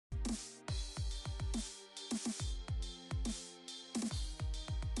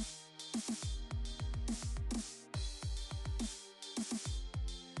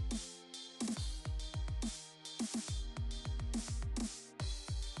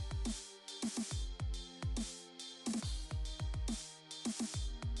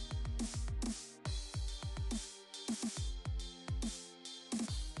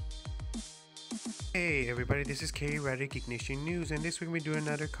Hey everybody, this is K Radic Ignition News, and this week we're doing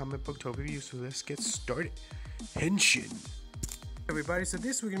another comic book toy review, so let's get started. Henshin! Everybody, so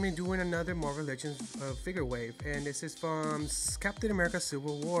this week we're going to be doing another Marvel Legends figure wave, and this is from Captain America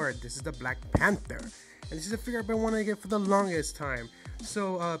Civil War. This is the Black Panther, and this is a figure I've been wanting to get for the longest time.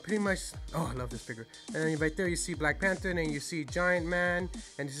 So pretty much, oh, I love this figure. And right there you see Black Panther, and then you see Giant Man,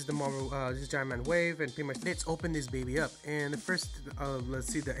 and this is the Marvel, this is Giant Man wave, and pretty much let's open this baby up. And the first, let's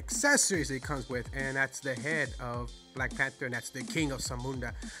see the accessories it comes with, and that's the head of Black Panther, and that's the King of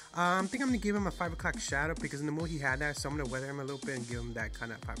Zamunda. I think I'm gonna give him a 5 o'clock shadow because in the movie he had that, so I'm gonna weather him a little bit and give him that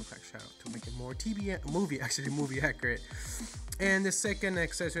kind of 5 o'clock shadow to make it more movie accurate. And the second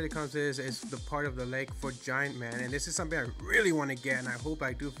accessory that comes is the part of the leg for Giant Man, and this is something I really want to get, and I hope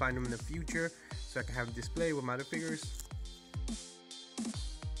I do find him in the future so I can have a display with my other figures.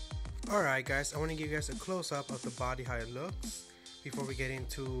 Alright guys, I want to give you guys a close-up of the body, how it looks, before we get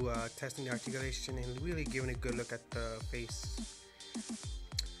into testing the articulation and really giving a good look at the face.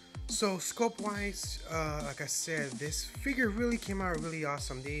 So scope wise, like I said, this figure really came out really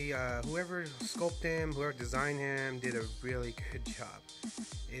awesome. They whoever scoped him, whoever designed him, did a really good job.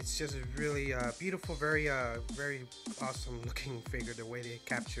 It's just a really beautiful, very awesome looking figure, the way they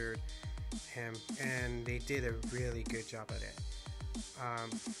captured him, and they did a really good job at it.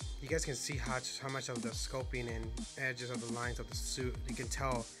 You guys can see how much of the scoping and edges of the lines of the suit, you can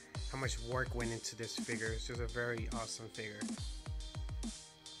tell how much work went into this figure. It's just a very awesome figure.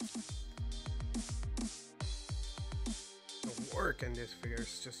 The work in this figure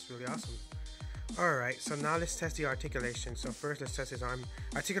is just really awesome. Alright, so now let's test the articulation. So first let's test his arm.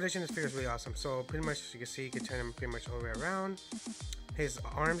 Articulation in this figure is really awesome. So pretty much, as you can see, you can turn him pretty much all the way around. His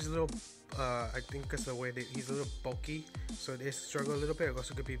arms a little, I think because the way that he's a little bulky, so it is struggle a little bit. It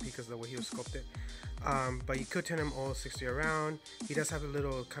also could be because of the way he was sculpted. But you could turn him all 60 around. He does have a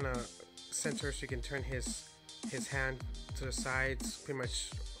little kind of center, so you can turn his hand to the sides, pretty much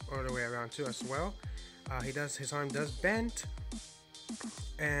all the way around too as well. His arm does bend,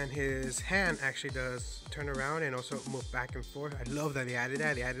 and his hand actually does turn around and also move back and forth. I love that they added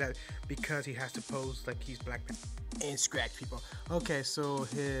that. They added that because he has to pose like he's Black Panther and scratch people. Okay, so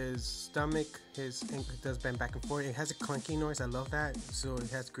his stomach, his ankle does bend back and forth. It has a clunky noise. I love that. So it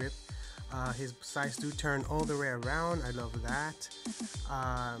has grip. His sides do turn all the way around. I love that.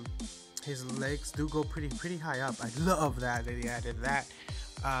 His legs do go pretty high up. I love that they added that.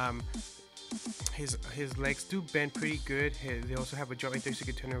 His legs do bend pretty good. They also have a joint right there, so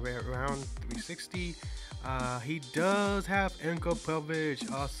you can turn it around 360. He does have ankle pelvis.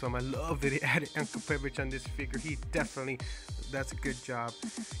 Awesome. I love that he added ankle pelvis on this figure. He definitely does a good job,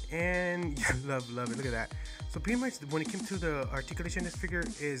 and yeah, love it. Look at that. So pretty much when it came to the articulation, this figure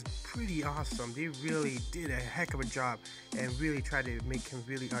is pretty awesome. They really did a heck of a job and really tried to make him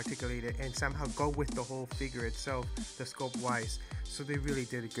really articulated and somehow go with the whole figure itself, the scope wise. So they really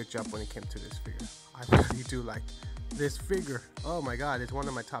did a good job when it came to this figure. I really do like this figure. Oh my god, it's one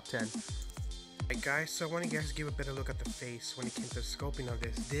of my top 10. Alright guys, so I want you guys to give a better look at the face when it came to the scoping of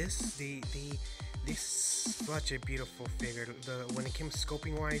this. This is such a beautiful figure. When it came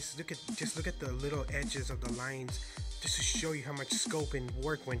scoping wise, just look at the little edges of the lines, just to show you how much scope and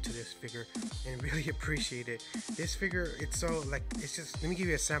work went to this figure, and really appreciate it. This figure, it's so like, it's just, let me give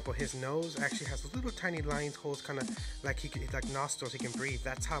you a sample. His nose actually has little tiny lines, holes, kind of like like nostrils, he can breathe.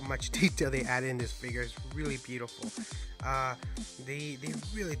 That's how much detail they added in this figure. It's really beautiful. They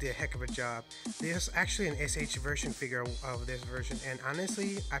really did a heck of a job. There's actually an SH version figure of this version, and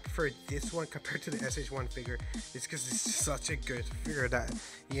honestly I prefer this one compared to the SH1 figure. It's because it's such a good figure that,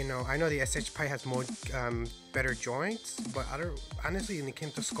 you know, I know the SH probably has more better joints, but honestly when it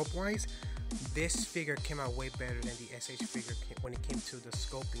came to scope wise, this figure came out way better than the SH figure when it came to the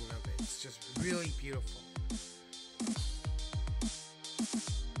scoping of it. It's just really beautiful.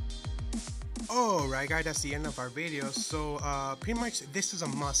 Alright guys, that's the end of our video. So pretty much this is a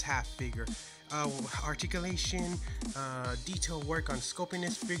must-have figure. Articulation, detail work on scoping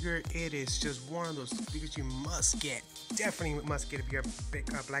this figure, it is just one of those figures you must get. Definitely must get if you're a big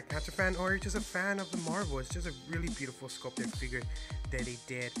Black Panther fan, or you're just a fan of the Marvel. It's just a really beautiful sculpted figure that they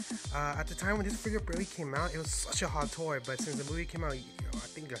did. At the time when this figure barely came out, it was such a hot toy, but since the movie came out, I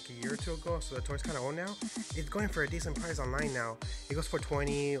think like a year or two ago, so the toy's kind of old now, it's going for a decent price online now. It goes for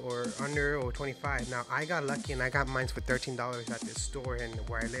 20 or under, or 25. Now I got lucky and I got mine for $13 at this store in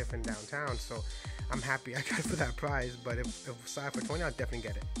where I live in downtown, so I'm happy I got it for that price. But if aside for 20, I'll definitely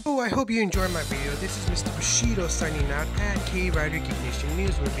get it. Oh, I hope you enjoyed my video. This is Mr. Bushido signing out at K Radic Ignition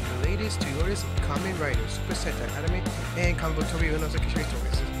News, where we the latest to yours comic writers, Super Sentai anime, and comic book review and also K